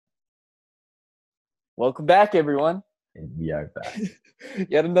Welcome back, everyone. And we are back.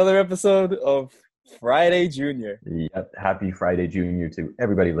 Yet another episode of Friday Junior. Yep. Happy Friday, Junior, to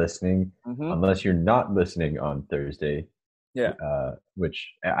everybody listening. Mm-hmm. Unless you're not listening on Thursday, Yeah.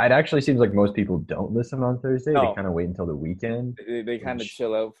 which it actually seems like most people don't listen on Thursday. They No. kind of wait until the weekend. They kind of which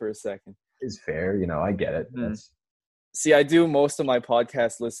chill out for a second. is fair. I get it. Mhm. That's See, I do most of my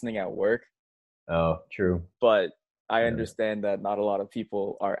podcast listening at work, true. but I Yeah. understand that not a lot of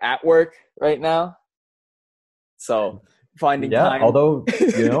people are at work right now. So finding Yeah, time. although,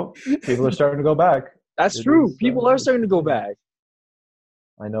 people are starting to go back. That's It true. is, People are starting to go back.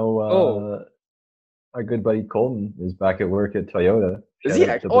 I know Oh. our good buddy Colton is back at work at Toyota. Is Shout he out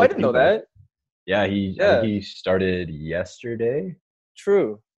to actually? Oh, I Blake didn't know Pico. that. Yeah, I Yeah. think he started yesterday.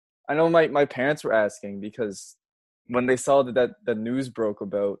 True. I know my parents were asking because when they saw that the news broke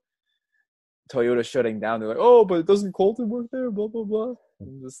about Toyota shutting down, they're like, "Oh, but doesn't Colton work there?" Blah blah blah.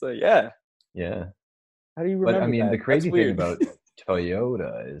 I'm just like, yeah. Yeah. How do you remember But I mean, that? the crazy That's thing weird. about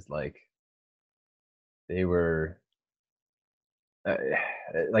Toyota is they were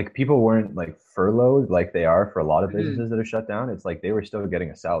people weren't furloughed like they are for a lot of Mhm. businesses that are shut down. It's like they were still getting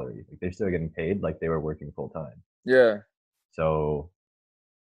a salary. Like they're still getting paid like they were working full time. Yeah. So,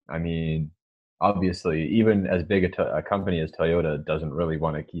 I mean, obviously, even as big a company as Toyota doesn't really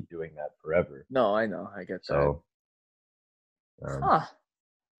want to keep doing that forever. No, I know. I get that. So, Huh.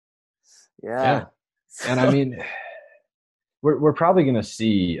 yeah. Yeah. And I mean, we're probably going to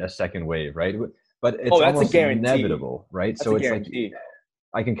see a second wave, right? But it's that's a almost guarantee. inevitable, right? That's So a it's guarantee.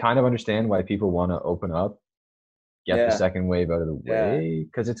 I can kind of understand why people want to open up, get Yeah. the second wave out of the Yeah. way,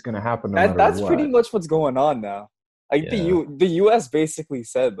 because it's going to happen no matter That's what. pretty much what's going on now. Like Yeah. the US basically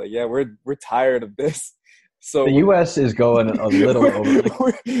said, like, yeah, we're tired of this. So The U.S. is going a little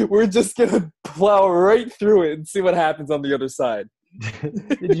over. we're just gonna plow right through it and see what happens on the other side.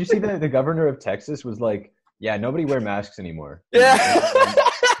 Did you see that the governor of Texas was like, "Yeah, nobody wear masks anymore.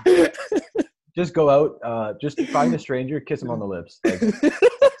 Yeah. Just go out, just find a stranger, kiss him on the lips. Like,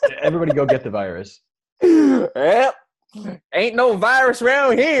 everybody go get the virus." Yep. Ain't no virus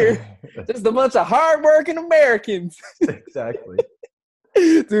around here. Just a bunch of hardworking Americans. Exactly.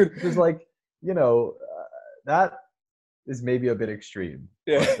 Dude. Just that is maybe a bit extreme.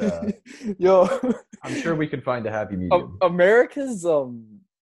 Yeah. But, Yo. I'm sure we can find a happy medium. America's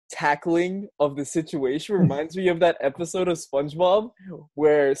tackling of the situation reminds me of that episode of SpongeBob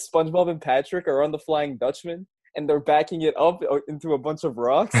where SpongeBob and Patrick are on the Flying Dutchman and they're backing it up into a bunch of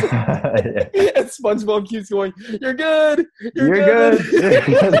rocks. Yeah. And SpongeBob keeps going, "You're good. You're good."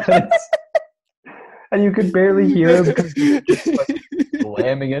 And you could barely hear him because he's just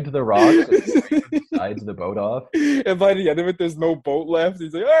slamming into the rocks and scraping the sides of the boat off. And by the end of it, there's no boat left.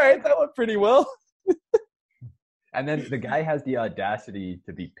 He's like, "All right, that went pretty well." And then the guy has the audacity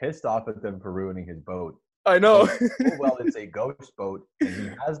to be pissed off at them for ruining his boat. I know. Well, it's a ghost boat, and he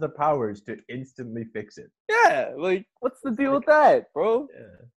has the powers to instantly fix it. Yeah, like, what's the deal with that, bro?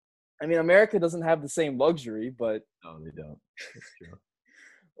 Yeah. I mean, America doesn't have the same luxury, but No, they don't. That's true.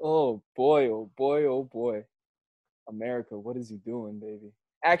 oh boy, oh boy, oh boy. America, what is you doing, baby?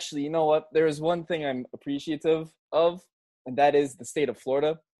 Actually, you know what? There is one thing I'm appreciative of, and that is the state of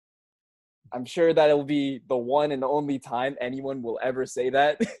Florida. I'm sure that it'll be the one and only time anyone will ever say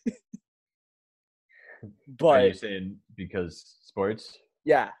that. Are But you saying because sports?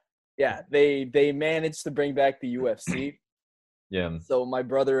 yeah, they managed to bring back the UFC. Yeah. So my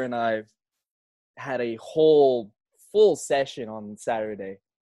brother and I had a whole full session on Saturday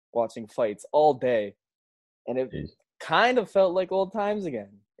watching fights all day, and it Jeez. kind of felt like old times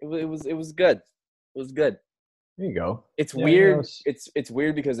again. It was good. It was good. There you go. It's Yeah, weird. no, It's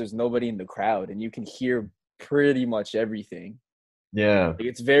weird because there's nobody in the crowd and you can hear pretty much everything. Yeah. Like,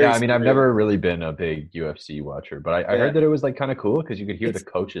 it's very. Yeah, I mean, I've surreal. never really been a big UFC watcher, but I heard that it was kind of cool because you could hear the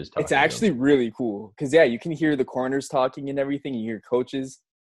coaches talking. It's actually really cool because you can hear the corners talking and everything. You hear coaches,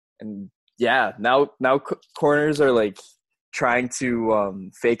 and now corners are trying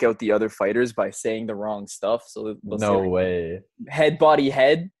to fake out the other fighters by saying the wrong stuff. So they'll No say, way. head, body,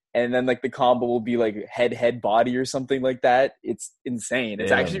 head, and then the combo will be head, body, or something like that. It's insane. It's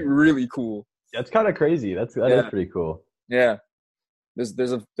Damn. actually really cool. That's kind of crazy. That is pretty cool. Yeah.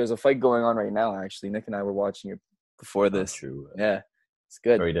 There's a fight going on right now, actually. Nick and I were watching it before this. True. Yeah. It's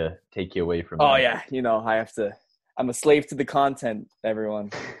good. Sorry to take you away from Oh that. yeah, I'm a slave to the content,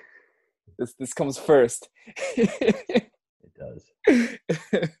 everyone. This comes first. It does.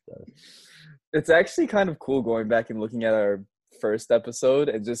 It's actually kind of cool going back and looking at our first episode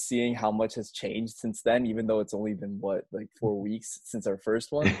and just seeing how much has changed since then, even though it's only been what, like 4 weeks since our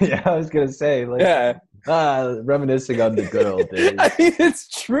first one. Yeah, I was gonna say, like, Yeah. Reminiscing on the good old days. I mean, it's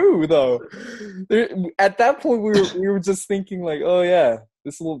true though. At that point, we were just thinking like, oh yeah,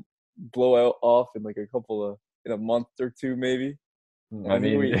 this will blow out off in like in a month or two maybe. I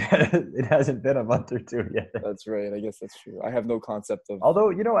mean, it hasn't been a month or two yet. That's right. I guess that's true. I have no concept of.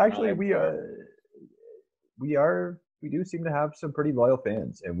 Although, actually, we do seem to have some pretty loyal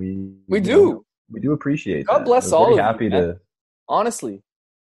fans, and we do appreciate. God that. bless We're all of happy you, to. man. Honestly,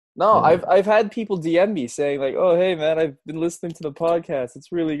 no, Yeah. I've had people DM me saying like, "Oh, hey man, I've been listening to the podcast.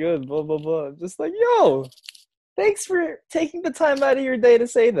 It's really good." Blah blah blah. I'm just like, yo, thanks for taking the time out of your day to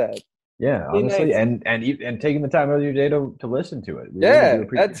say that. Yeah, Really honestly, nice. and taking the time out of your day to listen to it. We Yeah, really do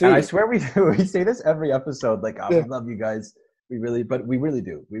appreciate that too. And I swear we do. We say this every episode, like, Yeah. we love you guys. We really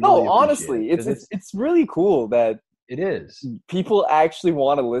do. We No, really appreciate honestly, it, 'cause it's really cool that it is. people actually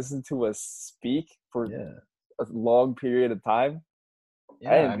want to listen to us speak for Yeah, a long period of time.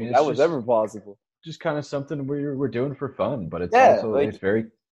 yeah. I didn't think that was ever possible. just kind of something we're doing for fun, but it's Yeah, also like- it's very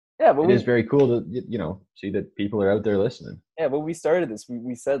Yeah, but it is very cool to see that people are out there listening. yeah, when we started this,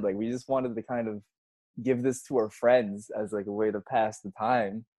 we said like we just wanted to kind of give this to our friends as like a way to pass the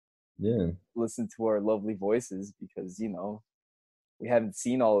time, Yeah, listen to our lovely voices because we haven't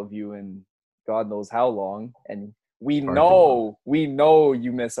seen all of you in God knows how long, and we Hard to know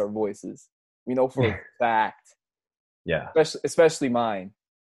you miss our voices. We know for a fact, yeah. especially mine,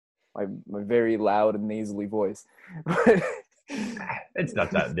 my very loud and nasally voice. It's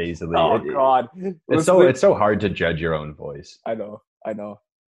not that nasally. Oh God, It's so hard to judge your own voice. I know.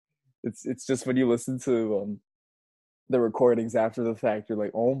 It's just when you listen to the recordings after the fact, you're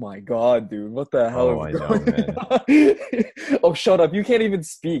like, oh my God, dude, what the hell Oh, is I know, going man. on? Oh, shut up! You can't even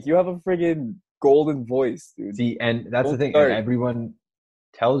speak. You have a friggin' golden voice, dude. See, and that's the Don't thing. start. Everyone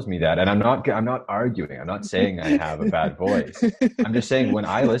tells me that, and I'm not arguing. I'm not saying I have a bad voice. I'm just saying when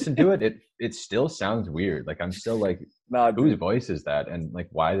I listen to it, it still sounds weird. Like I'm still like, Nah, whose dude, voice is that? And like,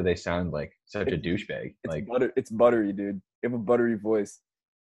 why do they sound like such a douchebag? Like it's buttery, dude. You have a buttery voice.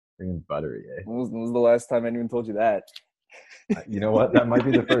 freaking buttery. Eh? When was the last time anyone told you that? You know what? That might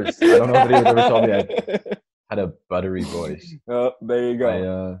be the first. I don't know if anyone's ever told me I had a buttery voice. Oh, there you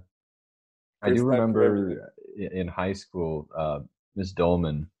go. I First do time for everything. remember in high school, Miss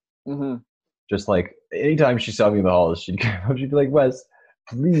Dolman, Mm-hmm. just like anytime she saw me in the halls, she'd be like, Wes,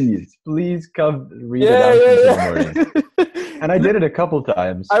 please come read announcements in the morning. And I did it a couple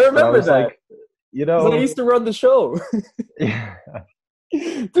times. I but remember was that. like, 'Cause I used to run the show. yeah,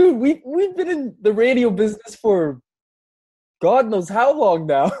 Dude, we've been in the radio business for God knows how long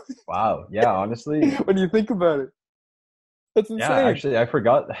now. wow, yeah, honestly, When you think about it, that's insane. yeah, actually, I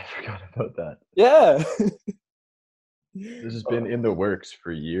forgot about that. Yeah. This has been in the works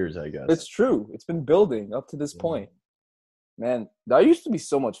for years, I guess. It's true. It's been building up to this Yeah. point. Man, that used to be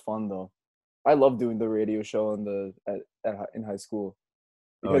so much fun though. I love doing the radio show in high school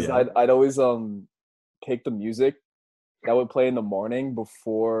because yeah. I'd always pick the music that would play in the morning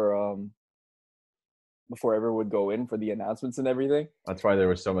before everyone would go in for the announcements and everything. That's why there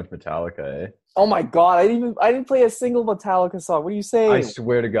was so much Metallica, eh? Oh my God, I didn't play a single Metallica song. What are you saying? I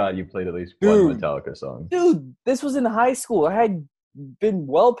swear to God, you played at least Dude. one Metallica song. Dude, this was in high school. I had been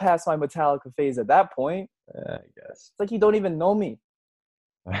well past my Metallica phase at that point. I guess. It's like you don't even know me.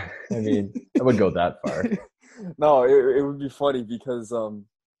 I mean, I wouldn't go that far. No, it would be funny because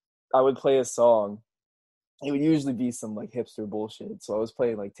I would play a song. It would usually be some like hipster bullshit. So I was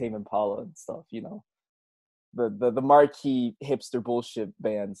playing like Tame Impala and stuff, the marquee hipster bullshit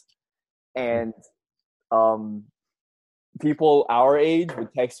bands. And people our age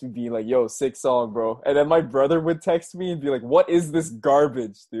would text me being like, yo, sick song, bro. And then my brother would text me and be like, what is this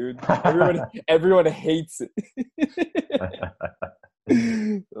garbage, dude? Everyone hates it.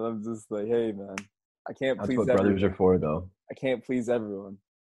 And I'm just like, hey man, I can't That's please what everyone. brothers are for, though. I can't please everyone.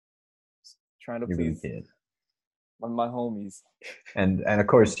 Just trying to You really please can't. my homies. And of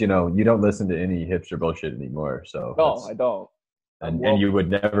course, you don't listen to any hipster bullshit anymore. So No, that's- I don't. and you would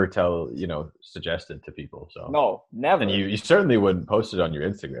never suggest it to people. So No, never. and you certainly wouldn't post it on your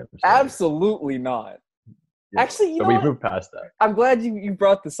Instagram. So, Absolutely not. yeah. Actually, So we moved past that. I'm glad you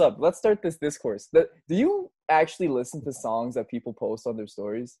brought this up. Let's start this discourse. Do you actually listen to songs that people post on their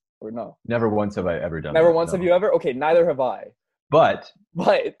stories or no? Never once have I ever done. Never that, once no. have you ever? Okay, neither have I. But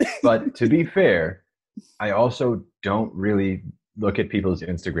But to be fair, I also don't really look at people's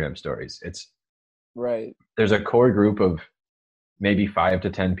Instagram stories. right. There's a core group of maybe 5 to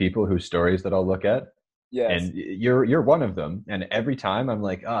 10 people whose stories that I'll look at. Yes. And you're one of them. And every time I'm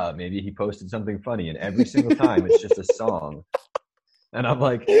like, maybe he posted something funny. And every single time it's just a song. And I'm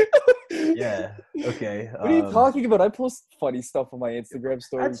like, yeah, okay. What are you talking about? I post funny stuff on my Instagram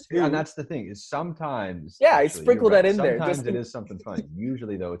stories too. And that's the thing is sometimes. Yeah, I actually, you're sprinkle that right. in there. Sometimes it is something funny.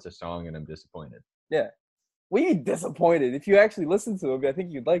 Usually though, it's a song, and I'm disappointed. Yeah. What are you disappointed? If you actually listen to them, I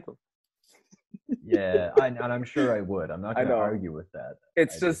think you'd like them. Yeah, and I'm sure I would. I'm not going to argue with that.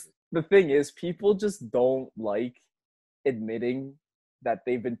 It's just the thing is, people just don't like admitting that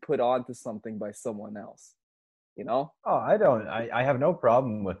they've been put onto something by someone else. You know? Oh, I don't. I have no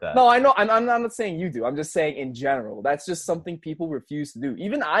problem with that. No, I know. I'm not saying you do. I'm just saying in general. That's just something people refuse to do.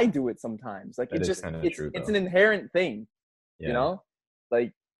 Even I do it sometimes. Like that it's an inherent thing. Yeah. You know?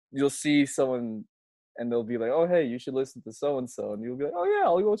 Like you'll see someone and they'll be like, "Oh, hey, you should listen to so and so," and you'll be like, "Oh yeah,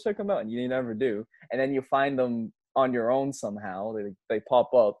 I'll go check them out," and you never do. And then you find them on your own somehow. They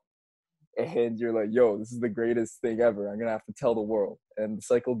pop up, and you're like, "Yo, this is the greatest thing ever. I'm gonna have to tell the world," and the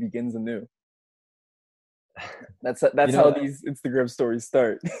cycle begins anew. That's how these Instagram stories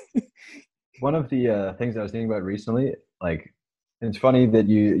start. One of the things I was thinking about recently, like, it's funny that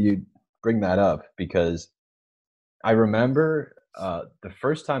you bring that up because I remember the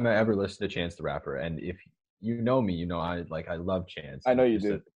first time I ever listened to Chance the Rapper, and if you know me, you know I love Chance. I know you do.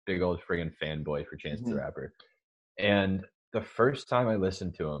 do. A big old friggin' fanboy for Chance the Rapper. And the first time I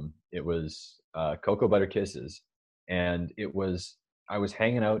listened to him, it was Cocoa Butter Kisses, and I was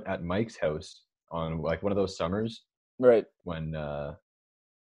hanging out at Mike's house on like one of those summers, right? When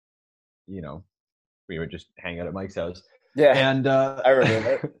we would just hang out at Mike's house. Yeah, and I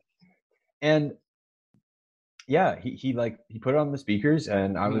remember that. And yeah, he put it on the speakers,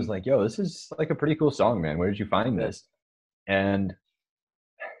 and I was like, "Yo, this is like a pretty cool song, man. Where did you find this?" And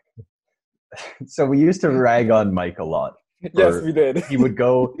so we used to rag on Mike a lot. Yes, we did. He would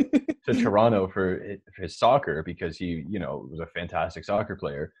go to Toronto for his soccer because he, was a fantastic soccer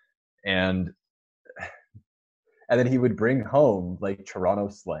player, and then he would bring home like Toronto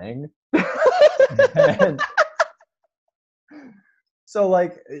slang. And so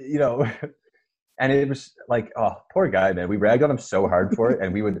and it was like, oh, poor guy, man. We ragged on him so hard for it,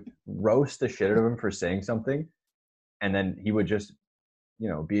 and we would roast the shit out of him for saying something, and then he would just,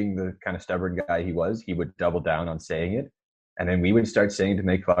 being the kind of stubborn guy he was, he would double down on saying it, and then we would start saying to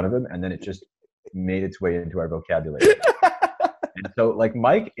make fun of him, and then it just made its way into our vocabulary. And so, like,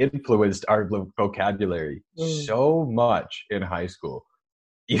 Mike influenced our vocabulary so much in high school,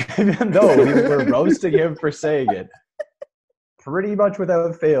 even though we were roasting him for saying it. Pretty much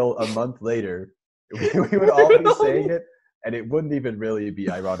without fail, a month later, we would all be saying it, and it wouldn't even really be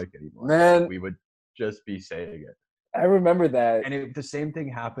ironic anymore. Man, we would just be saying it. I remember that. And the same thing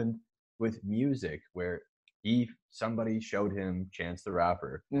happened with music, where somebody showed him Chance the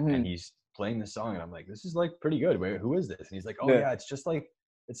Rapper, and he's playing the song, and I'm like, this is like pretty good. Who is this? And he's like, oh yeah, it's just like,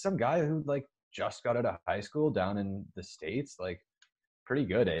 it's some guy who like just got out of high school down in the States, like pretty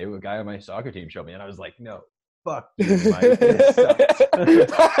good, eh? A guy on my soccer team showed me, and I was like, no, fuck you, Mike.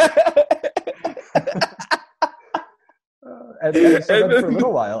 And so then for a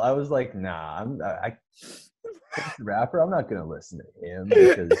little while, I was like, nah, Chance the Rapper, I'm not gonna listen to him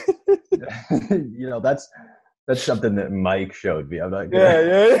because that's something that Mike showed me. I'm not gonna.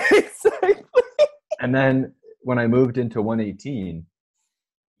 Yeah, exactly. And then when I moved into 118,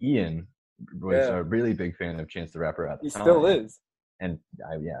 Ian was a really big fan of Chance the Rapper at the time. He still is. And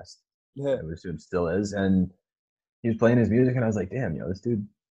I would assume still is. And he was playing his music, and I was like, damn, this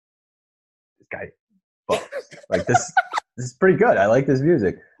guy fucks. Like, this is pretty good. I like this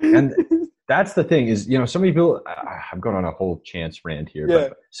music. And that's the thing is, so many people, I'm going on a whole Chance rant here,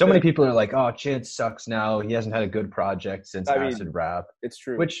 but so many people are like, oh, Chance sucks now. He hasn't had a good project since Acid Rap. It's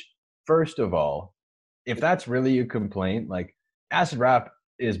true. Which, first of all, if that's really a complaint, like, Acid Rap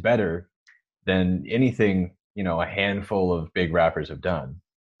is better than anything, a handful of big rappers have done,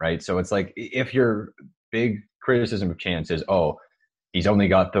 right? So it's like, if your big criticism of Chance is, oh, he's only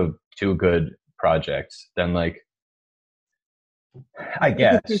got the 2 good projects, then like, I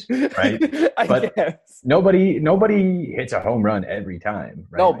guess, right? I guess. Nobody hits a home run every time,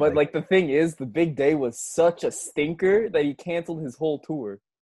 right? No, but like the thing is, the Big Day was such a stinker that he canceled his whole tour.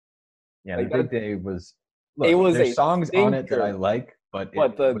 Yeah, like, the Big Day was. Look, it was there's songs stinker. On it that I like, but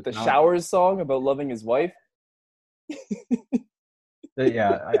the Showers song about loving his wife.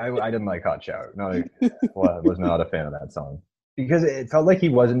 Yeah, I didn't like Hot Shower. No, I was not a fan of that song because it felt like he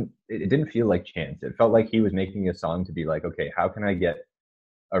wasn't. It didn't feel like Chance. It felt like he was making a song to be like, okay, how can I get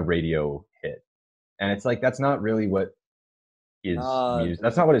a radio hit? And it's like, that's not really what his music.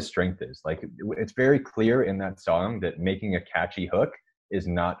 That's not what his strength is. Like, it's very clear in that song that making a catchy hook is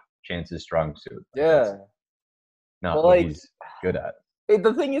not Chance's strong suit. Like, yeah, not what he's good at.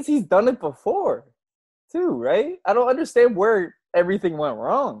 The thing is, he's done it before, too, right? I don't understand where everything went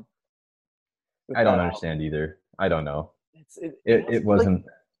wrong with I that don't album. understand either. I don't know. It It wasn't. like,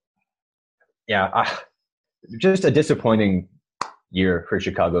 Yeah, just a disappointing year for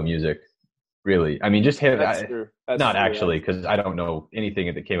Chicago music. Really, I mean, just him. that's true. That's Not true. actually, because I don't know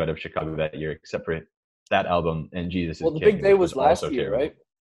anything that came out of Chicago that year except for that album and Jesus is Well, the big King, day which was was last also year, terrible. right?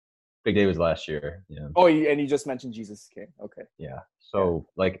 Big Day was last year. Yeah. Oh, and you just mentioned Jesus is King. Okay. Yeah. So,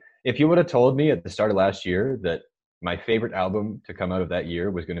 like, if you would have told me at the start of last year that my favorite album to come out of that year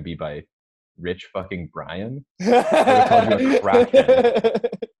was going to be by Rich fucking Brian, I would have called you a crackhead.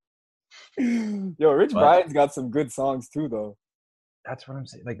 Yo, Rich But Brian's got some good songs too, though. that's what I'm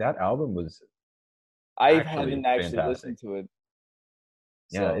saying. Like, that album was I actually haven't actually fantastic. listened to it,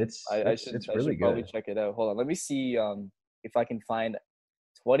 Yeah, so it's I should really probably good. check it out. Hold on, let me see if I can find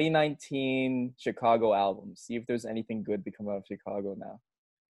 2019 Chicago albums. See if there's anything good to come out of Chicago now.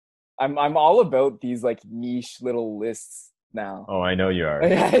 I'm all about these like niche little lists now. Oh, I know you are.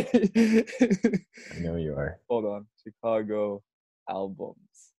 I know you are. Hold on, Chicago albums.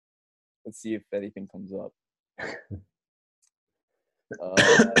 Let's see if anything comes up.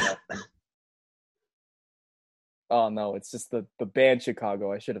 Oh no, it's just the band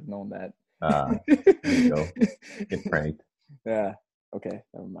Chicago. I should have known that. There you go. Get pranked. Yeah. Okay.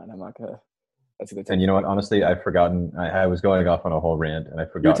 Never mind. I'm not gonna. That's gonna take. And you know what? Honestly, I've forgotten. I was going off on a whole rant, and I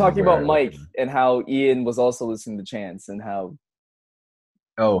forgot. You were talking about Mike and how Ian was also listening to Chance and how.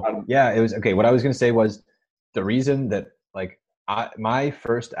 Oh yeah, it was okay. What I was going to say was the reason that like my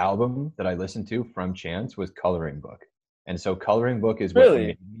first album that I listened to from Chance was Coloring Book, and so Coloring Book is what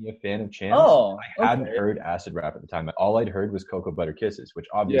made me a fan of Chance. Oh, I hadn't heard Acid Rap at the time. All I'd heard was Cocoa Butter Kisses, which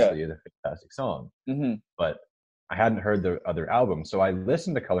obviously is a fantastic song, but I hadn't heard the other album. So I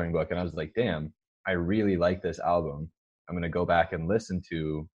listened to Coloring Book, and I was like, damn, I really like this album. I'm going to go back and listen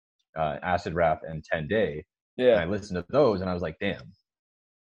to Acid Rap and 10 Day. Yeah. And I listened to those, and I was like, damn,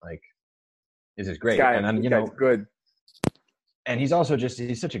 like, this is great. Guy, and then, you know, good. And he's also just,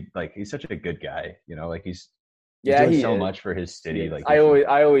 he's such a good guy, you know, like he's doing so much for his city. Like I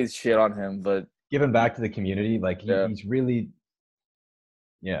always shit on him, but giving back to the community. Like he's really,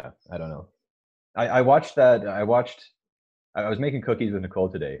 I don't know. I watched that. I was making cookies with Nicole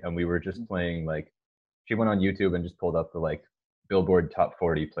today, and we were just playing, like, she went on YouTube and just pulled up the like Billboard Top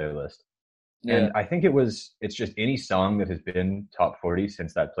 40 playlist. Yeah. And I think it's just any song that has been top 40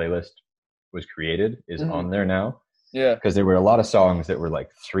 since that playlist was created is on there now. Yeah. Because there were a lot of songs that were like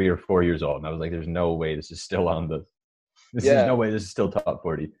 3 or 4 years old. And I was like, there's no way this is still there's no way this is still top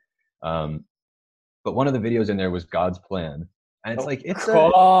 40. But one of the videos in there was God's Plan. And it's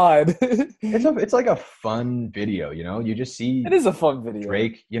it's like a fun video, you know? You just see it is a fun video.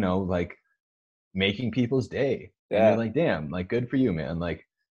 Drake, you know, like making people's day. Yeah. And you're like, damn, like good for you, man. Like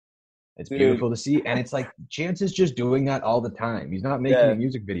it's beautiful to see. And it's like Chance is just doing that all the time. He's not making a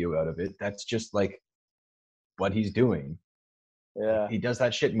music video out of it. That's just like what he's doing. Yeah. He does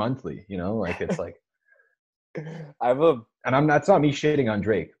that shit monthly, you know? Like it's like that's not me shitting on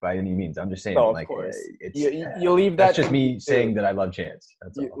Drake by any means. I'm just saying, like, it's you leave that. That's just me saying that I love Chance.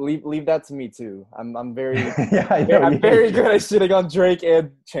 That's all. Leave that to me too. I'm very I'm very good at shitting on Drake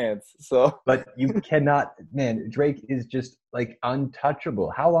and Chance. So, but you cannot, man. Drake is just like untouchable.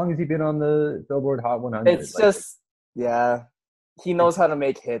 How long has he been on the Billboard Hot 100? It's like, just he knows how to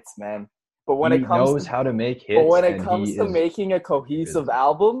make hits, man. But when it comes to making a cohesive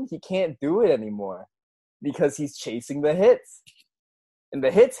album, he can't do it anymore. Because he's chasing the hits. And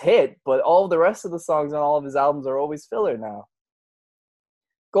the hits hit, but all the rest of the songs on all of his albums are always filler now.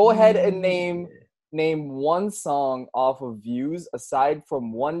 Go ahead and name one song off of Views aside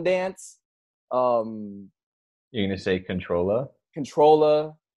from One Dance. You're gonna say Controlla?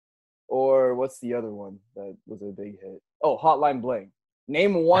 Controlla, or what's the other one that was a big hit? Oh, Hotline Bling.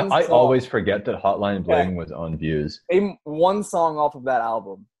 Name one song. I always forget that Hotline Bling was on Views. Name one song off of that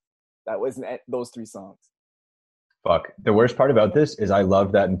album that wasn't those 3 songs. Fuck. The worst part about this is I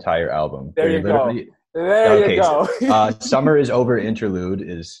love that entire album. There you go. There you go. Summer is Over interlude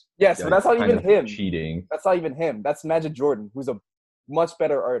is but that's not even him. Cheating. That's not even him. That's Majid Jordan, who's a much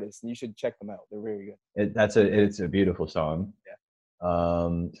better artist, and you should check them out. They're very good. It's a beautiful song.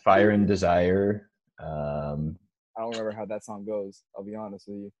 Yeah. Fire and Desire. I don't remember how that song goes. I'll be honest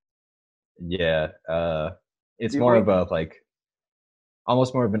with you. Yeah. It's more of a like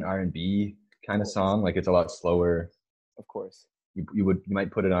almost more of an R&B kind of song. Like it's a lot slower. Of course. You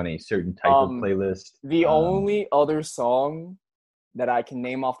might put it on a certain type of playlist. The only other song that I can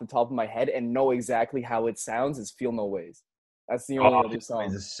name off the top of my head and know exactly how it sounds is Feel No Ways. That's the only other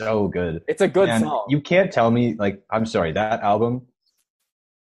song. It's so good. It's a good song. You can't tell me, like, I'm sorry, that album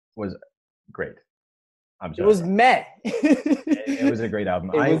was great. I'm It sorry. was meh. It was a great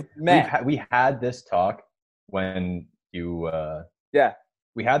album. It was meh. We had this talk when you Yeah.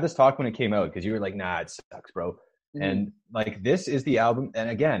 we had this talk when it came out because you were like, nah, it sucks, bro. Mhm. And like this is the album. And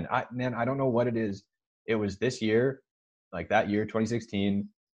again, I don't know what it is. It was this year, like that year, 2016.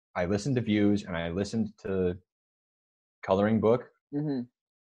 I listened to Views and I listened to Coloring Book Mhm.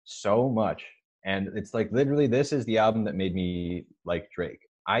 so much. And it's like literally this is the album that made me like Drake.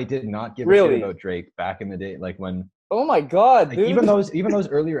 I did not give a shit Really? about Drake back in the day. Like when Oh my god, like dude. even those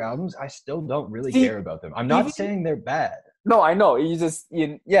earlier albums, I still don't really See, care about them. I'm not even- saying they're bad. No, I know.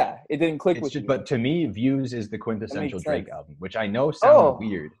 Yeah, it didn't click It's with just, you. but to me, Views is the quintessential makes Drake sense. album, which I know sounds Oh.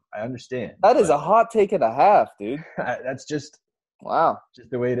 weird. I understand. That is but a hot take and a half, dude. that's just Wow.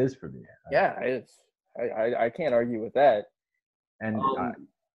 the way it is for me. Yeah, I can't argue with that. And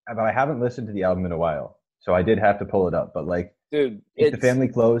but I haven't listened to the album in a while, so I did have to pull it up. But like, Dude, Keep the Family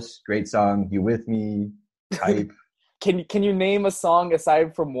Close, great song. You With Me, hype. Can you name a song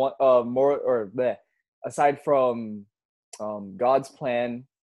aside from one aside from God's Plan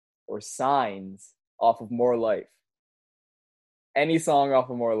or Signs off of More Life? Any song off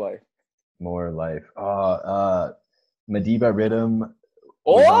of More Life? More Life. Madiba Rhythm.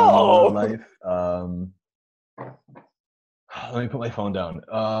 Oh, More Life. Let me put my phone down.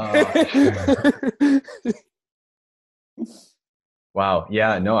 Wow.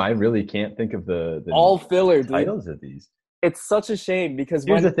 Yeah. No, I really can't think of the all filler, dude. titles of these. It's such a shame because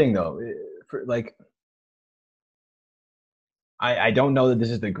Here's the thing, though. For like, I don't know that this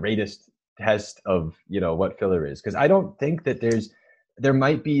is the greatest test of what filler is, because I don't think that there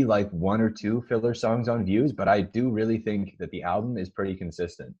might be like one or two filler songs on Views, but I do really think that the album is pretty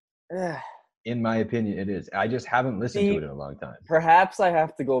consistent. In my opinion, it is. I just haven't listened to it in a long time. Perhaps I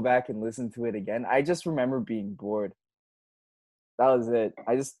have to go back and listen to it again. I just remember being bored. That was it.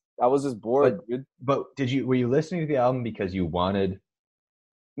 I was just bored, dude. But were you listening to the album because you wanted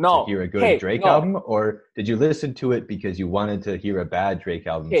to hear a good Drake album, or did you listen to it because you wanted to hear a bad Drake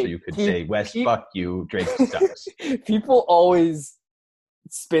album so you could say, Wes, fuck you, Drake sucks? People always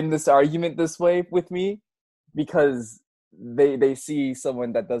spin this argument this way with me because they see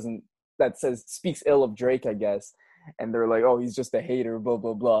someone that speaks ill of Drake, I guess, and they're like, oh, he's just a hater, blah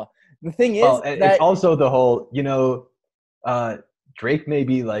blah blah. The thing is, it's also the whole, Drake may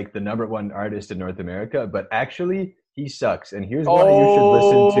be like the number one artist in North America, but actually he sucks. And here's why you should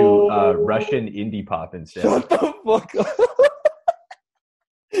listen to Russian indie pop instead. Shut the fuck up.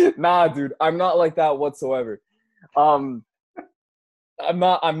 Nah, dude, I'm not like that whatsoever. I'm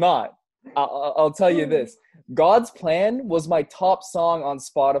not. I'll tell you this. God's Plan was my top song on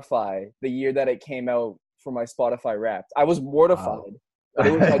Spotify the year that it came out for my Spotify Wrapped. I was mortified. Wow. But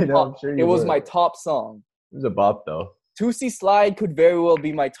it was my top. Sure it was my top song. It was a bop, though. Tootsie Slide could very well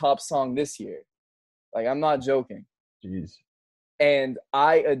be my top song this year. Like, I'm not joking. Jeez. And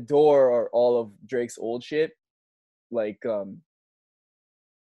I adore all of Drake's old shit. Like,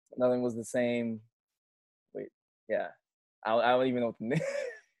 Nothing Was the Same. Wait, yeah. I don't even know what the name.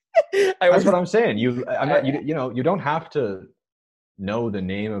 That's what I'm saying. You don't have to know the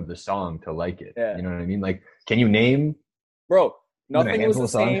name of the song to like it. Yeah. You know what I mean? Like, can you name? Bro, Nothing Was the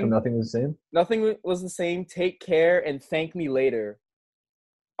songs Same. From Nothing Was the Same. Nothing Was the Same. Take Care and Thank Me Later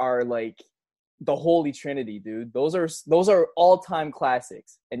are like the holy trinity, dude. Those are all-time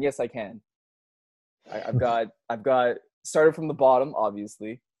classics. And yes, I can. I've got Started From the Bottom,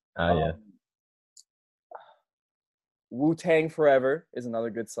 obviously. Yeah. Wu-Tang Forever is another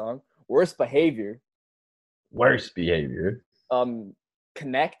good song. Worst Behavior.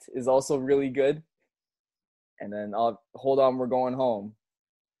 Connect is also really good. And then Hold On, We're Going Home.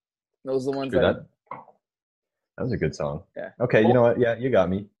 Those are the ones that was a good song. Yeah. Okay, you know what? Yeah, you got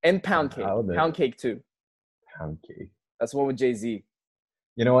me. And Pound Cake. Pound Cake too. Pound Cake. That's the one with Jay-Z.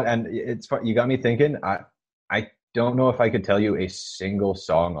 You know what? And it's fun. You got me thinking. I don't know if I could tell you a single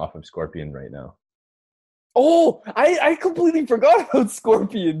song off of Scorpion right now. Oh, I completely forgot about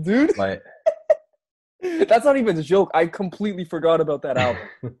Scorpion, dude. Like, that's not even a joke. I completely forgot about that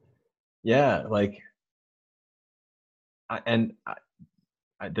album. Yeah, like,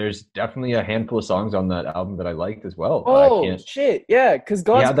 there's definitely a handful of songs on that album that I liked as well. Oh, shit. Yeah, because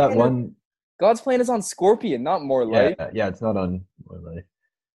God's Plan is on Scorpion, not More Life. Yeah, it's not on More Life.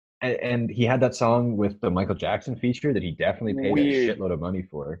 And he had that song with the Michael Jackson feature that he definitely paid a shitload of money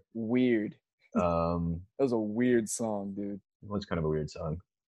for. Weird. That was a weird song, dude. It was kind of a weird song.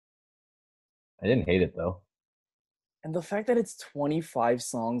 I didn't hate it, though. And the fact that it's 25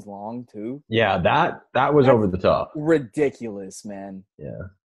 songs long, too. Yeah, that was over the top. Ridiculous, man. Yeah.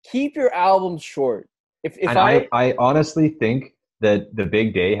 Keep your album short. I honestly think that the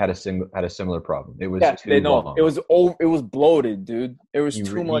Big Day had a similar problem. It was Yeah, they too know long. it was bloated, dude. There was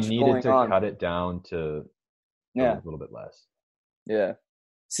too He much needed going to on. cut it down to a Yeah, little bit less. yeah.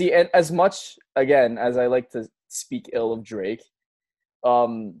 See, and as much again as I like to speak ill of Drake,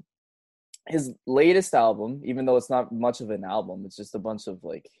 um, his latest album, even though it's not much of an album, it's just a bunch of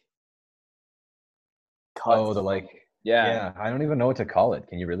like Oh, cuts. the like, Yeah. yeah, I don't even know what to call it.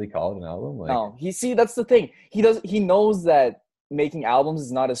 Can you really call it an album? Like, No, that's the thing. He knows that making albums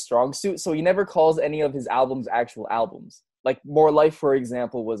is not his strong suit, so he never calls any of his albums actual albums. Like More Life, for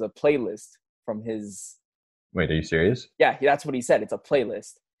example, was a playlist from his. wait, are you serious? Yeah, that's what he said. It's a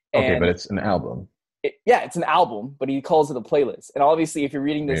playlist, Okay, but and it's an album. yeah, it's an album, but he calls it a playlist. And obviously, if you're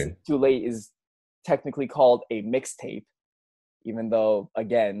reading this Weird. too late, is technically called a mixtape, even though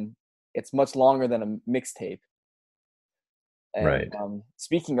again, it's much longer than a mixtape. And Right.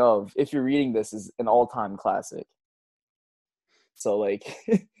 speaking of, if you're reading this, is an all-time classic. So like,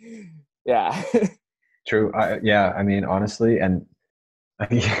 yeah, True. Yeah, I mean, honestly, and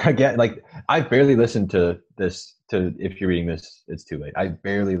again, like I barely listened to this. To if you're reading this, it's too late. I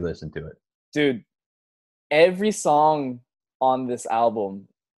barely listened to it. dude, every song on this album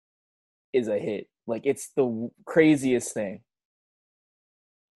is a hit. Like it's the craziest thing.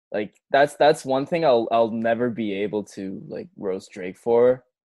 Like that's one thing I'll never be able to like roast Drake for.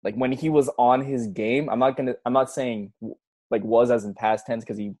 Like when he was on his game, I'm not saying like was as in past tense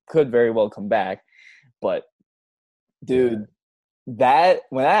because he could very well come back, but dude, that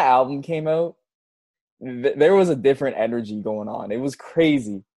when that album came out, there was a different energy going on. It was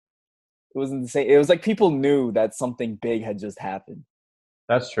crazy. It was insane. It was like people knew that something big had just happened.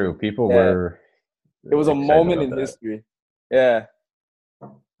 That's true. People Yeah, were it was a excited moment about in that. history. Yeah.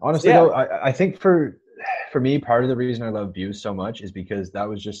 So Honestly, yeah. though, I think for me, part of the reason I love Views so much is because that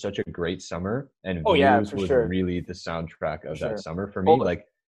was just such a great summer, and Oh yeah, Views for was sure. really the soundtrack For of that sure. summer for me. Totally. Like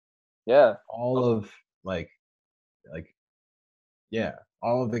Yeah. all of like like yeah,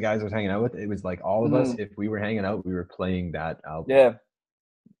 all of the guys I was hanging out with, it was like all of us. Mhm. If we were hanging out, we were playing that album. Yeah.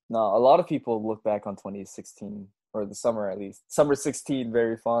 No, a lot of people look back on 2016 or the summer at least. Summer 16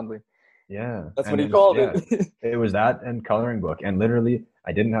 very fondly. Yeah, That's what and he it was called it. it was that and coloring book, and literally,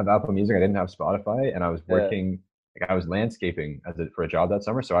 I didn't have Apple Music, I didn't have Spotify, and I was Yeah. working like I was landscaping for a job that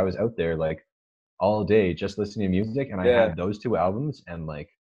summer, so I was out there like all day just listening to music, and I Yeah. had those two albums, and like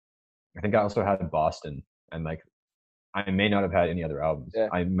I think I also had Boston, and like I may not have had any other albums. Yeah.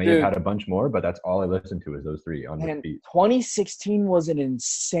 I may have Dude, had a bunch more, but that's all I listened to is those three on man, repeat. 2016 was an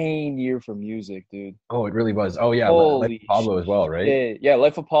insane year for music, dude. Oh, it really was. Oh yeah, Life Holy of Pablo as well, right? shit. Yeah,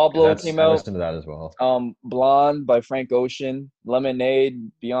 Life of Because Pablo that's came I out. listened to that as well. Blonde by Frank Ocean, Lemonade,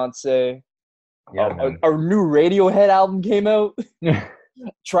 Beyonce. Yeah, man. Our new Radiohead album came out.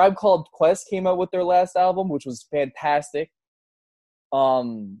 Tribe Called Quest came out with their last album, which was fantastic.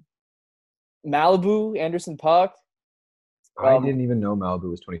 Malibu, Anderson .Paak. I didn't even know Malibu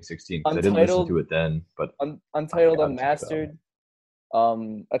was 2016 because I didn't listen Untitled, to it then, but I Untitled, gotta check it out.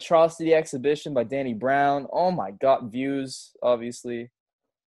 Unmastered. Atrocity Exhibition by Danny Brown. Oh my God, Views, obviously.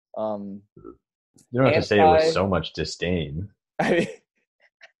 Um, You don't have to say it with Anti. so much disdain. I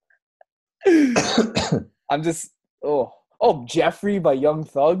mean, I'm just Jeffrey by Young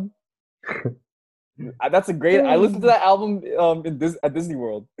Thug. That's a great. I listened to that album at Disney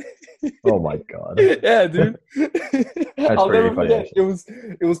World. Oh my god, Yeah, dude. I'll pretty never funny, forget.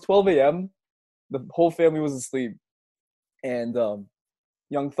 actually. It was 12 a.m. The whole family was asleep, and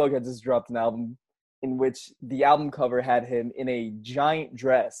Young Thug had just dropped an album in which the album cover had him in a giant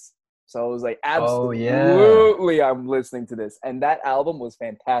dress. So I was like, Oh yeah, absolutely, I'm listening to this, and that album was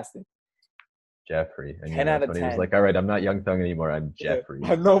fantastic. Jeffrey. And 10 yeah, out that's of when he was 10. like, "All right, I'm not Young Thug anymore. I'm Jeffrey."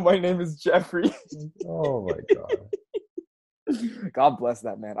 I know my name is Jeffrey. Oh my god. God bless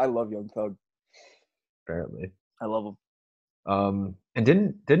that man. I love Young Thug. Apparently. I love him. And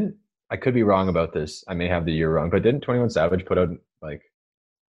didn't I could be wrong about this. I may have the year wrong, but didn't 21 Savage put out like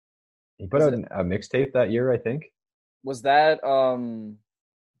he put out a mixtape that year? I think. Was that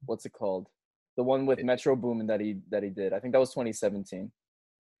what's it called? The one with Metro Boomin that he did. I think that was 2017.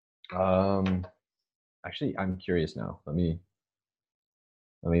 Actually, I'm curious now. Let me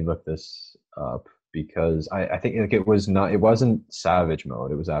look this up because I think like it wasn't Savage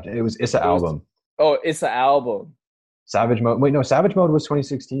Mode. It was after it was Issa album. Oh, it's an album. Savage Mode. Wait, no, Savage Mode was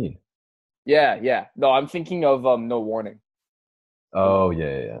 2016. Yeah. No, I'm thinking of No Warning. Oh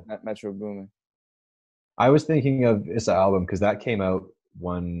yeah. Metro Boomin. I was thinking of Issa album because that came out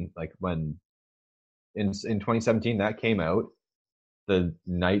when in 2017 that came out the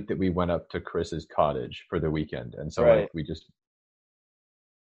night that we went up to Chris's cottage for the weekend, and so Right. like we just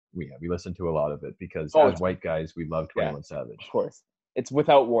we listened to a lot of it because Oh, as white guys, we love yeah, 21 Savage. of course. It's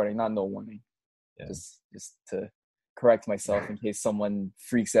without warning, not no warning. Yeah. Just to correct myself in case someone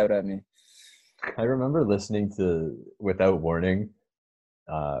freaks out at me. I remember listening to Without Warning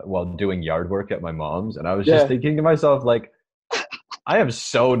while doing yard work at my mom's, and I was just thinking to myself, like, I am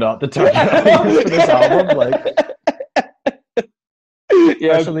so not the target audience for this album. Like,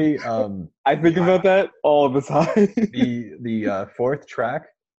 especially, I think about that all the time. the fourth track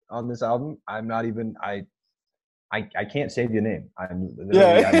on this album, I'm not even I can't say the name. I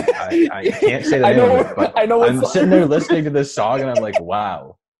can't say the name of it, but I'm sitting there listening to this song, and I'm like,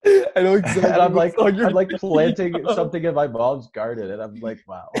 wow. I know exactly. And I'm like planting something in my mom's garden, and I'm like,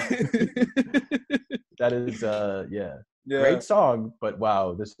 wow. That is great song, but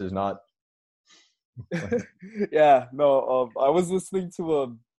wow, this is not. Yeah, no. I was listening to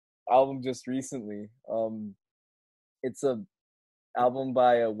a album just recently. It's a album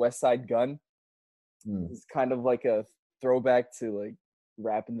by West Side Gun. It's kind of like a throwback to like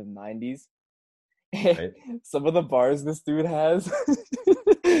rap in the 90s. Right. Some of the bars this dude has,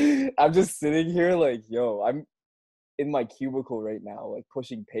 I'm just sitting here like, yo, I'm in my cubicle right now, like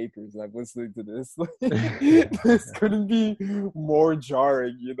pushing papers, and I'm listening to this. This couldn't be more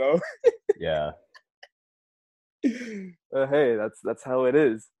jarring, you know? Yeah. Hey, that's how it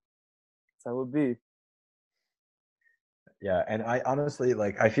is. That's how it be. Yeah, and I honestly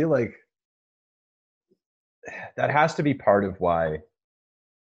I feel like that has to be part of why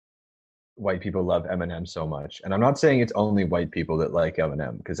white people love Eminem so much. And I'm not saying it's only white people that like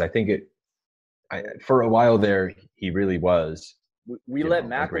Eminem, because I think for a while there, he really was. We let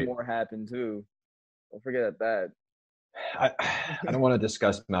Macklemore happen too. Don't forget that. I don't want to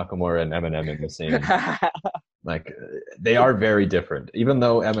discuss Macklemore and Eminem in the same. Like, they are very different, even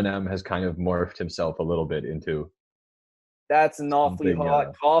though Eminem has kind of morphed himself a little bit into. That's an awfully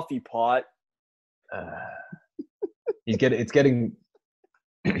hot coffee pot. It's getting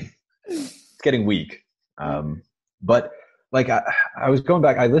weak. But like I was going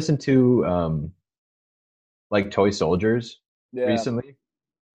back, I listened to like Toy Soldiers recently,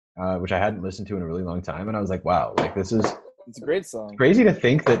 which I hadn't listened to in a really long time, and I was like, wow, like it's a great song. It's crazy to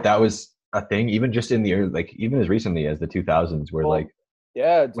think that was a thing, even just in the early, like even as recently as the 2000s, where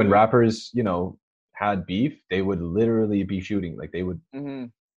when rappers, you know, had beef, they would literally be shooting, like they would, you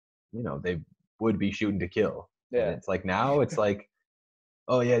know, they would be shooting to kill. Yeah, and it's like now it's like,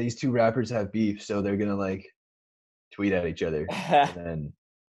 oh yeah, these two rappers have beef, so they're gonna like tweet at each other, and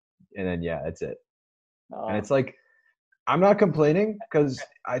then yeah, that's it. And it's like, I'm not complaining, because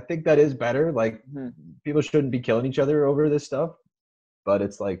I think that is better. Like, people shouldn't be killing each other over this stuff, but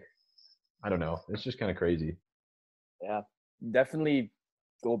it's like, I don't know, it's just kind of crazy. Yeah, definitely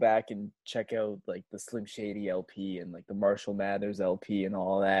go back and check out like the Slim Shady LP and like the Marshall Mathers LP and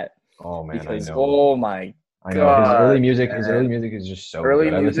all that. Oh man, because, I know. Oh my I know. God, his early music is just so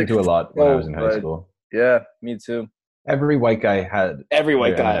good. I listened to a lot when I was in high school. Yeah, me too. Every white guy had every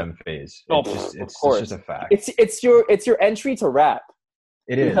white guy Eminem phase. It's just a fact. It's your entry to rap.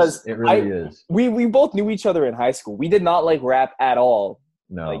 It is. It really is. We both knew each other in high school. We did not like rap at all.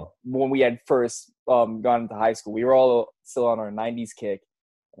 No. Like when we had first gone into high school, we were all still on our 90s kick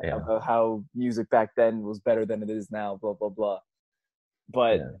about how music back then was better than it is now, blah blah blah.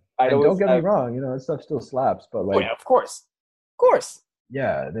 But don't get me wrong, you know, that stuff still slaps, but like, of course.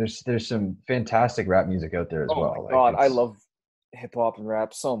 Yeah, there's some fantastic rap music out there as well. Oh my God, I love hip hop and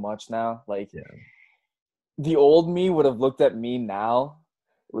rap so much now. Like, the old me would have looked at me now,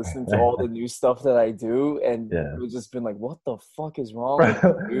 listening to all the new stuff that I do, and it would just been like, "What the fuck is wrong with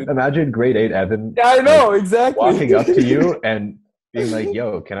you, dude?" Imagine grade 8 Evan. Yeah, I know, exactly. Walking up to you and being like,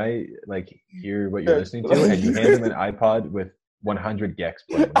 "Yo, can I like hear what you're listening to?" And you hand him an iPod with 100 Gex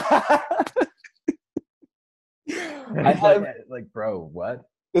playing. I have like, bro, what?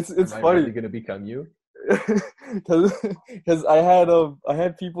 It's funny. Really gonna become you? Because I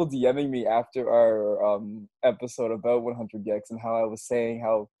had people DMing me after our episode about 100 Gex and how I was saying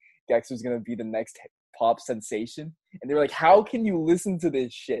how Gex was gonna be the next pop sensation, and they were like, "How can you listen to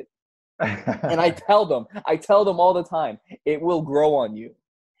this shit?" And I tell them all the time, it will grow on you.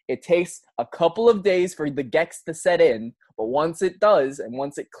 It takes a couple of days for the Gex to set in, but once it does and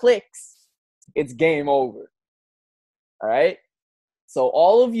once it clicks, it's game over. All right? So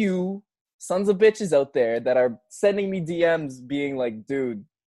all of you sons of bitches out there that are sending me DMs being like, dude,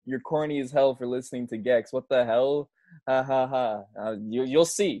 you're corny as hell for listening to Gex. What the hell? Ha ha ha. You'll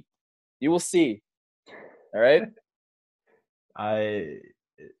see. You will see. All right?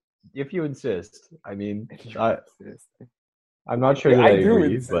 If you insist. I mean, I'm not sure that I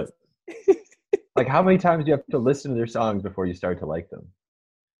agree, but like, how many times do you have to listen to their songs before you start to like them?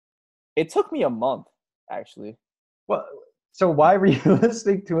 It took me a month, actually, Well, so why were you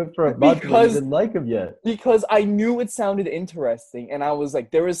listening to it for a month when you because didn't like him yet? I knew it sounded interesting, and I was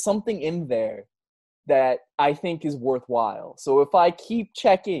like, there is something in there that I think is worthwhile. So if I keep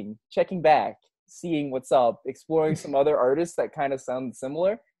checking back, seeing what's up, exploring some other artists that kind of sound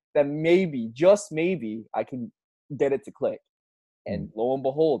similar, then maybe, just maybe, I can get it to click. Hmm. And lo and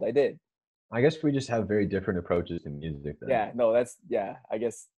behold, I did. I guess we just have very different approaches to music then. Yeah, no, that's yeah. I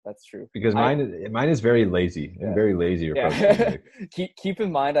guess that's true. Because I mine is very lazy and yeah very lazy approach to yeah. music. Keep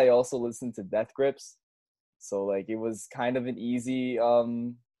in mind, I also listen to Death Grips, so like it was kind of an easy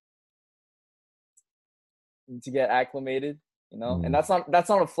to get acclimated, you know. And Mm. that's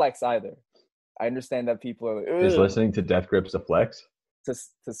not a flex either. I understand that people are like, Is ugh, listening to Death Grips a flex? to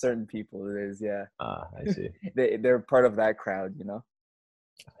certain people it is, yeah. Ah, I see. They're part of that crowd, you know.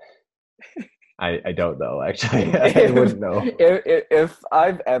 I don't know actually. I if, wouldn't know. if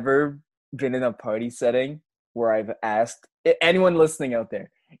I've ever been in a party setting where I've asked anyone listening out there,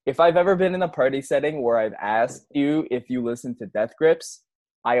 if I've ever been in a party setting where I've asked you if you listen to Death Grips,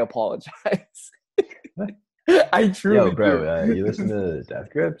 I apologize. I Yo, truly bro, do. you listen to Death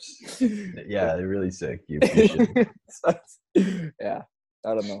Grips? Yeah, they're really sick. You should. Yeah,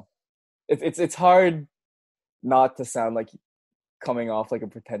 I don't know. It's hard not to sound like coming off like a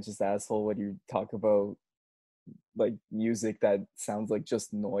pretentious asshole when you talk about like music that sounds like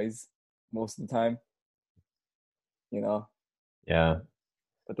just noise most of the time, you know. Yeah.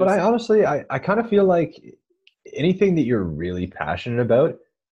 But But there's I some, honestly, I kind of feel like anything that you're really passionate about,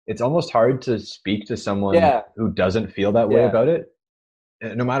 it's almost hard to speak to someone yeah, who doesn't feel that way yeah, about it,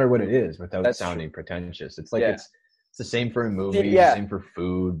 no matter what it true. is, without That's true. sounding pretentious. It's like Yeah, it's the same for movies, the yeah. same for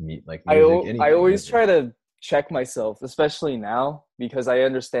food, like music, I anything, always really. try to check myself, especially now, because I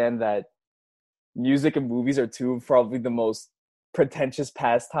understand that music and movies are two of probably the most pretentious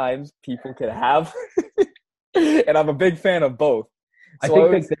pastimes people could have. And I'm a big fan of both. I So I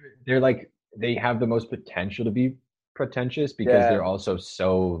think that always, they're like they have the most potential to be pretentious because yeah, they're also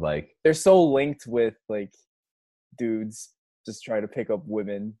so like, they're so linked with like dudes just trying to pick up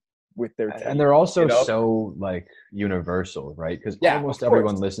women with their and taste, they're you also know? so like universal, right? Because Yeah, of almost course.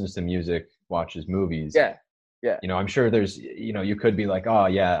 everyone listens to music, watches movies. Yeah, yeah, You know, I'm sure there's, you know, you could be like, oh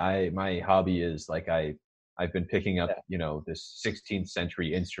yeah, my hobby is like I've been picking up, yeah, you know, this 16th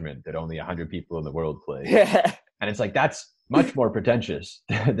century instrument that only 100 people in the world play, yeah, and it's like that's much more pretentious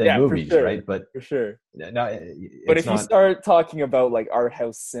than yeah, movies, right? But for sure. no, But it's if you not. start talking about like art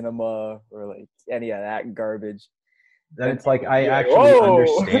house cinema or like any of that garbage, Then then it's like people would I be like, actually "Whoa!"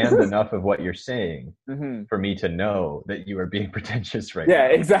 understand enough of what you're saying Hmm. for me to know that you are being pretentious right Yeah,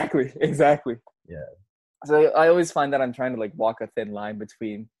 now. exactly, exactly. Yeah. So I always find that I'm trying to like walk a thin line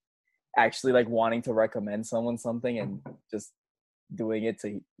between actually like wanting to recommend someone something and just doing it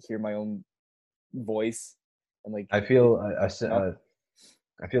to hear my own voice and like, I feel you know.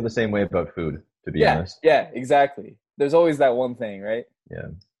 I feel the same way about food, to be Yeah, honest. yeah, exactly. There's always that one thing, right? Yeah.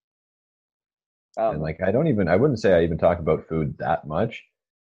 I don't And know. like I wouldn't say I even talk about food that much,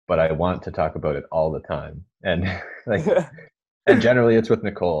 but I want to talk about it all the time. And like and generally it's with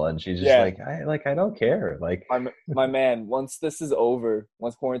Nicole and she's just Yeah, like I don't care. Like, my man. Once this is over,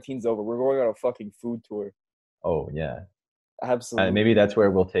 once quarantine's over, we're going on a fucking food tour. oh yeah. Maybe Absolutely. that's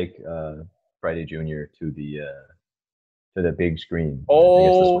where we'll take Friday Junior to the big screen. I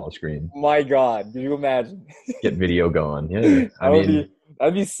guess the Oh small screen. my god, can you imagine? Get video going. Yeah. I That would mean, be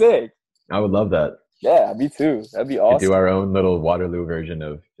that'd be sick. I would love that. Yeah, me too. That'd be Could do awesome. our own little Waterloo version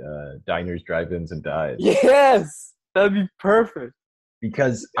of diners, drive-ins, and dives. Yes, that'd be perfect.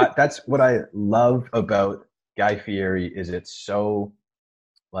 Because that's what I love about Guy Fieri is it's so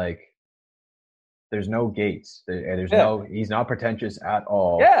like there's no gates. There's Yeah, no he's not pretentious at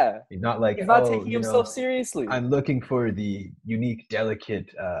all. yeah. He's not like, He's not oh, taking you know, himself seriously. I'm looking for the unique, delicate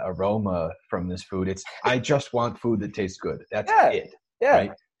aroma from this food. It's I just want food that tastes good. That's Yeah, it, yeah,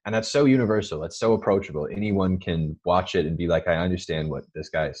 right? And that's so universal. That's so approachable. Anyone can watch it and be like, I understand what this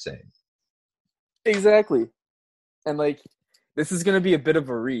guy is saying. exactly. And like, this is gonna be a bit of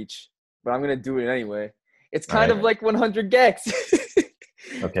a reach, but I'm gonna do it anyway. It's All kind of right. like 100 gex.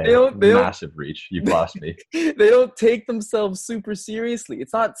 Okay. They don't Massive reach. You've lost me. they don't take themselves super seriously.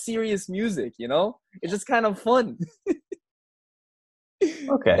 It's not serious music, you know? It's just kind of fun.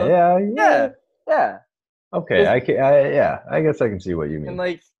 You Okay. know? Yeah. Yeah. Yeah, yeah. Okay. Just Yeah. I guess I can see what you and mean.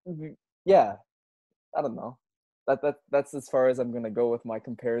 like yeah, I don't know. That's as far as I'm gonna go with my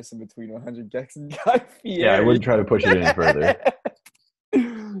comparison between 100 gex and Guy Yeah. I Fieri. wouldn't try to push it any further.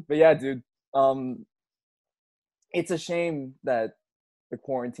 But yeah, dude. Um it's a shame that the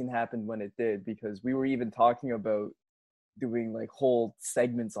quarantine happened when it did because we were even talking about doing like whole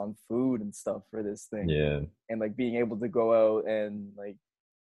segments on food and stuff for this thing, Yeah. and like being able to go out and like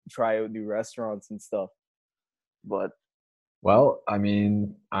try out new restaurants and stuff. But Well, I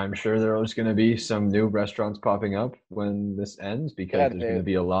mean, I'm sure there's going to be some new restaurants popping up when this ends because yeah, there's going to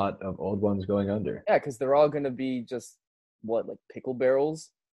be a lot of old ones going under. because they're all gonna be just what, like pickle barrels,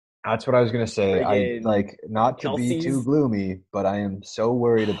 That's what I was going to say. I friggin' like not to be too Kelsey's. gloomy, but I am so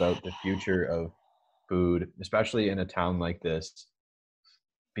worried about the future of food, especially in a town like this,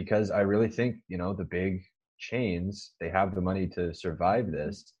 because I really think, the big chains, they have the money to survive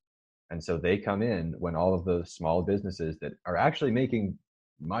this. And so they come in when all of those small businesses that are actually making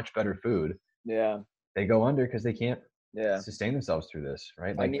much better food, Yeah, they go under because they can't yeah. sustain themselves through this,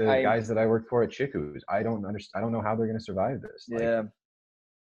 right? I Like need, the I guys that I work for at Chiku's, I don't understand. I don't know how they're going to survive this. Like, yeah.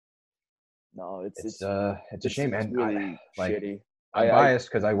 No, it's a shame, it's and really like shitty. I'm I biased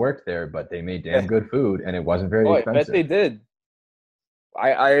because I worked there, but they made damn good food, and it wasn't very oh, I bet they expensive. did.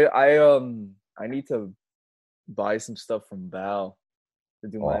 I need to buy some stuff from Bao to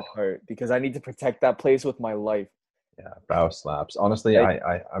do my Oh, part because I need to protect that place with my life. yeah, Bao slaps. Honestly, Like,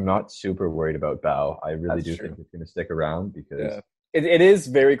 I'm not super worried about Bao. I really that's do true. think it's going to stick around because Yeah, it is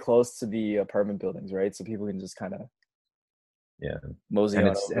very close to the apartment buildings, right? So people can just kind of yeah, mosey and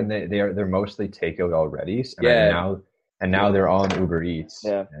on it's over. and they're mostly takeout already, Yeah, and now they're on Uber Eats,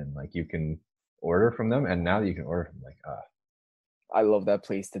 yeah. and like you can order from them, and now you can order from like I love that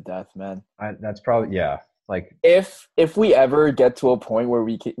place to death, man. that's probably yeah, like If we ever get to a point where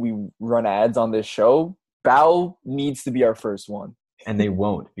we run ads on this show, Bao needs to be our first one. and they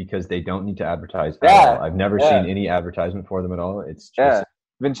won't because they don't need to advertise at all. Yeah, I've never yeah, seen any advertisement for them at all. It's yeah. just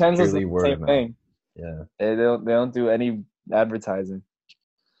Vincenzo's does purely the word same of mouth. thing. Yeah. They don't do any advertising.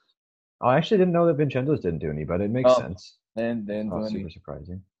 Oh, I actually didn't know that Vincenzo's didn't do any, but it makes Oh, sense. and they It's didn't do not any. super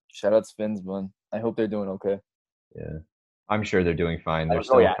surprising. Shout out Spins, man. I hope they're doing okay. Yeah. I'm sure they're doing fine. They're Oh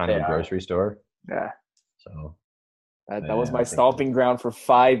still yeah, kind they of a are. grocery store. Yeah, So that was yeah, my I think stomping ground for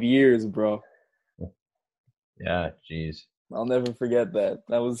 5 years, bro. yeah, geez. I'll never forget that.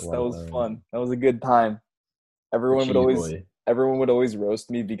 That was Well, fun. That was a good time. the Everyone would cheese always boy. everyone would always roast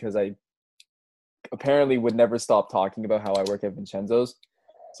me because I apparently would never stop talking about how I work at Vincenzo's.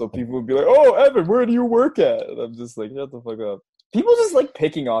 So people would be like, "Oh, Evan, where do you work at?" And I'm just like, "Shut the fuck up." People just like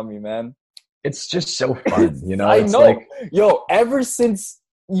picking on me, man. It's just so fun, I It's know. like Yo, ever since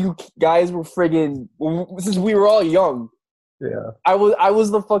you guys were friggin' since we were all young, yeah. I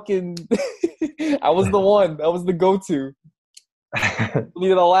was the fucking I was the one. I was the go-to.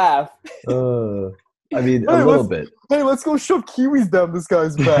 Needed a laugh. I mean, a Hey, little bit. let's go shove kiwis down this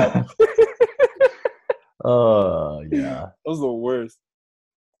guy's back. Yeah. That was the worst.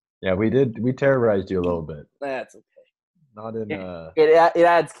 Yeah, we terrorized you a little bit. That's okay. Not in It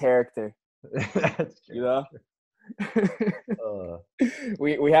adds character, that's you know. true.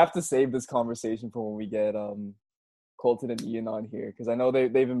 we have to save this conversation for when we get Colton and Ian on here because I know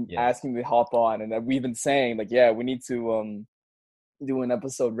they've been Yeah. asking to hop on and we've been saying like we need to do an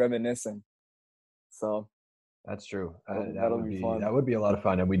episode reminiscing. So That's true. that'll be fun. That would be a lot of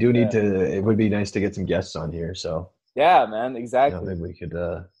fun, and we do need to. It would be nice to get some guests on here. So Yeah, man, exactly. maybe we could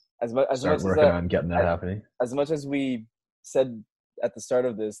as much start working on getting that happening. As much as we said at the start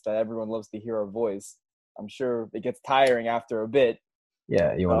of this that everyone loves to hear our voice, I'm sure it gets tiring after a bit.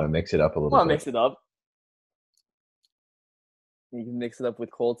 Yeah, you want to mix it up a little Well, bit. mix it up. You can mix it up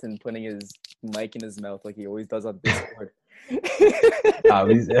with Colton putting his mic in his mouth like he always does on Discord.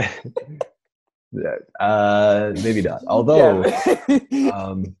 Maybe not. Although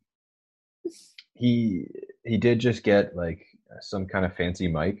Yeah. he did just get like some kind of fancy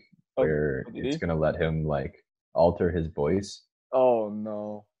mic where it's gonna let him like alter his voice. Oh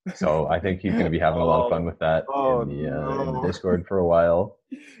no. So I think he's gonna be having a lot of fun with that in the Discord for a while.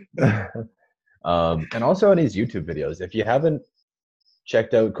 And also on his YouTube videos. If you haven't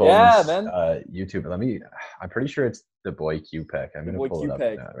checked out Cole's YouTube, I'm pretty sure it's the boy QPEC. I'm gonna pull it up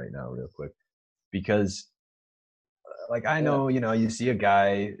right now real quick. Because like I know, you see a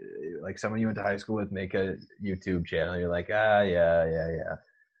guy like someone you went to high school with make a YouTube channel, you're like, yeah.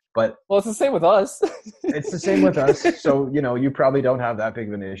 But it's the same with us. It's the same with us. So, you probably don't have that big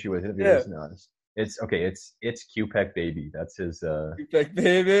of an issue with it if you listen to us. It's okay, it's QPEC Baby. That's his QPEC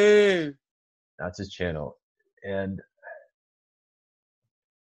Baby. That's his channel. And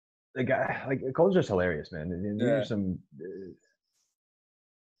the guy, like Cole's just hilarious, man. And these are some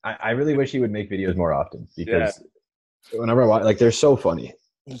I really wish he would make videos more often because whenever I watch, like, they're so funny.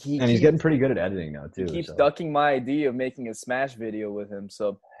 He's getting pretty good at editing now too. He keeps ducking my idea of making a Smash video with him,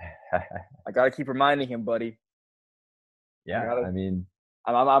 so I gotta keep reminding him, buddy. Yeah, I mean,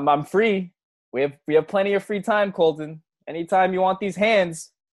 I'm free. We have plenty of free time, Colton. anytime you want these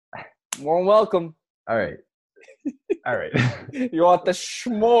hands, more than welcome. All right. You want the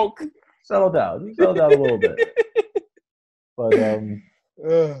smoke? Settle down a little bit. But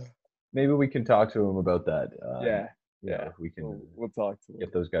maybe we can talk to him about that. Yeah. We can We'll talk to him.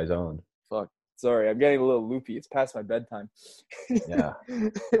 get those guys on. Fuck. Sorry, I'm getting a little loopy. It's past my bedtime. Yeah.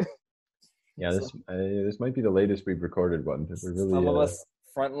 Yeah, this might be the latest we've recorded one. We're really, some of us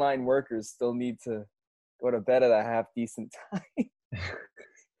frontline workers still need to go to bed at a half decent time.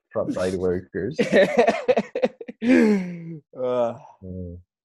 frontline workers.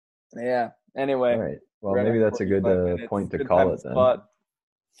 Yeah. Anyway. All right. Well, maybe that's a good point to call it then. All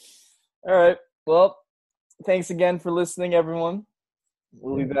right. Well, thanks again for listening, everyone.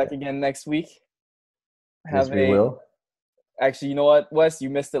 We'll be back again next week. Yes, we will. Actually, you know what, Wes?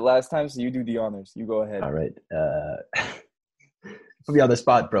 You missed it last time, so you do the honors. You go ahead. All right. Put me on the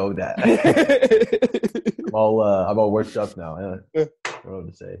spot, bro. I'm all worked up now. I don't know what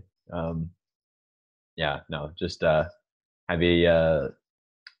to say. Just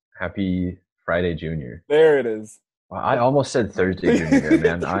happy Friday Junior. There it is. I almost said Thursday Junior,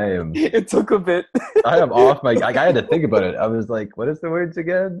 man. I am. It took a bit. I am off my. I had to think about it. I was like, "What is the words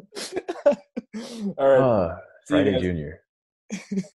again?" All right. Friday Junior.